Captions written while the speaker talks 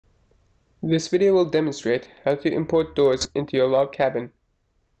This video will demonstrate how to import doors into your log cabin.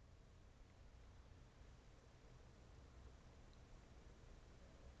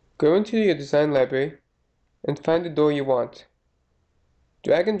 Go into your design library and find the door you want.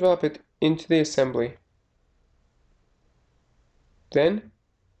 Drag and drop it into the assembly. Then,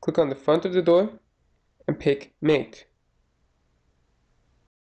 click on the front of the door and pick Mate.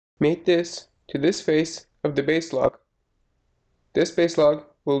 Mate this to this face of the base log. This base log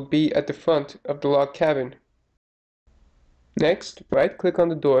will be at the front of the log cabin. Next, right-click on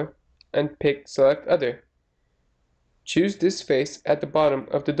the door and pick Select Other. Choose this face at the bottom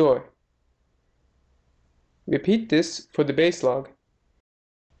of the door. Repeat this for the base log.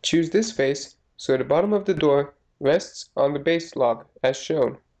 Choose this face so the bottom of the door rests on the base log as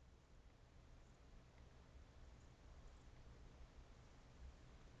shown.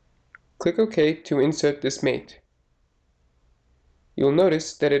 Click OK to insert this mate. You'll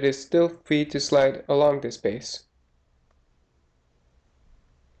notice that it is still free to slide along this base.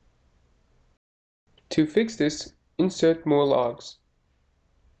 To fix this, insert more logs.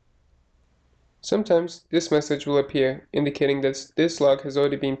 Sometimes this message will appear indicating that this log has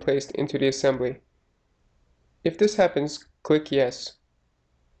already been placed into the assembly. If this happens, click Yes.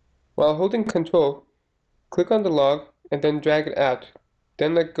 While holding Ctrl, click on the log and then drag it out,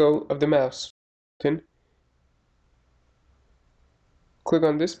 then let go of the mouse. Click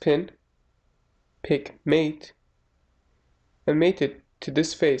on this pin, pick Mate, and mate it to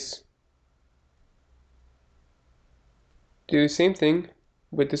this face. Do the same thing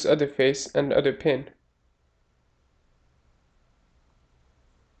with this other face and other pin.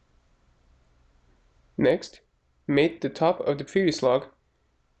 Next, mate the top of the previous log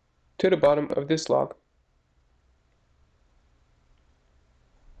to the bottom of this log.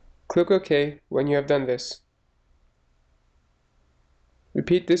 Click OK when you have done this.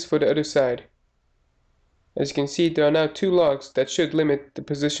 Repeat this for the other side. As you can see, there are now two logs that should limit the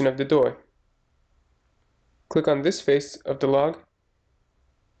position of the door. Click on this face of the log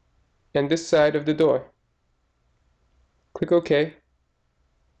and this side of the door. Click OK,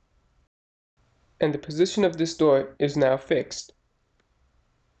 and the position of this door is now fixed.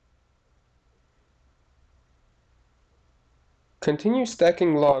 Continue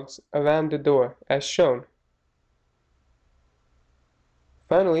stacking logs around the door as shown.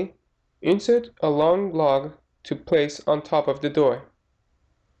 Finally, insert a long log to place on top of the door.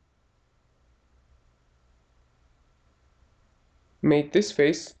 Mate this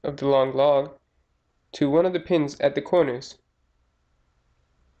face of the long log to one of the pins at the corners.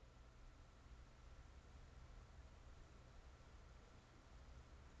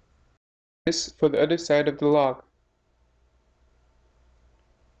 This for the other side of the log.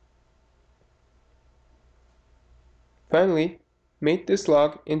 Finally, mate this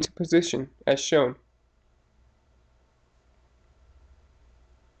log into position as shown.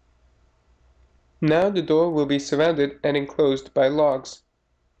 Now the door will be surrounded and enclosed by logs,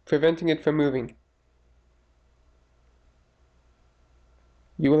 preventing it from moving.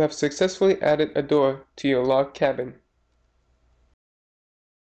 You will have successfully added a door to your log cabin.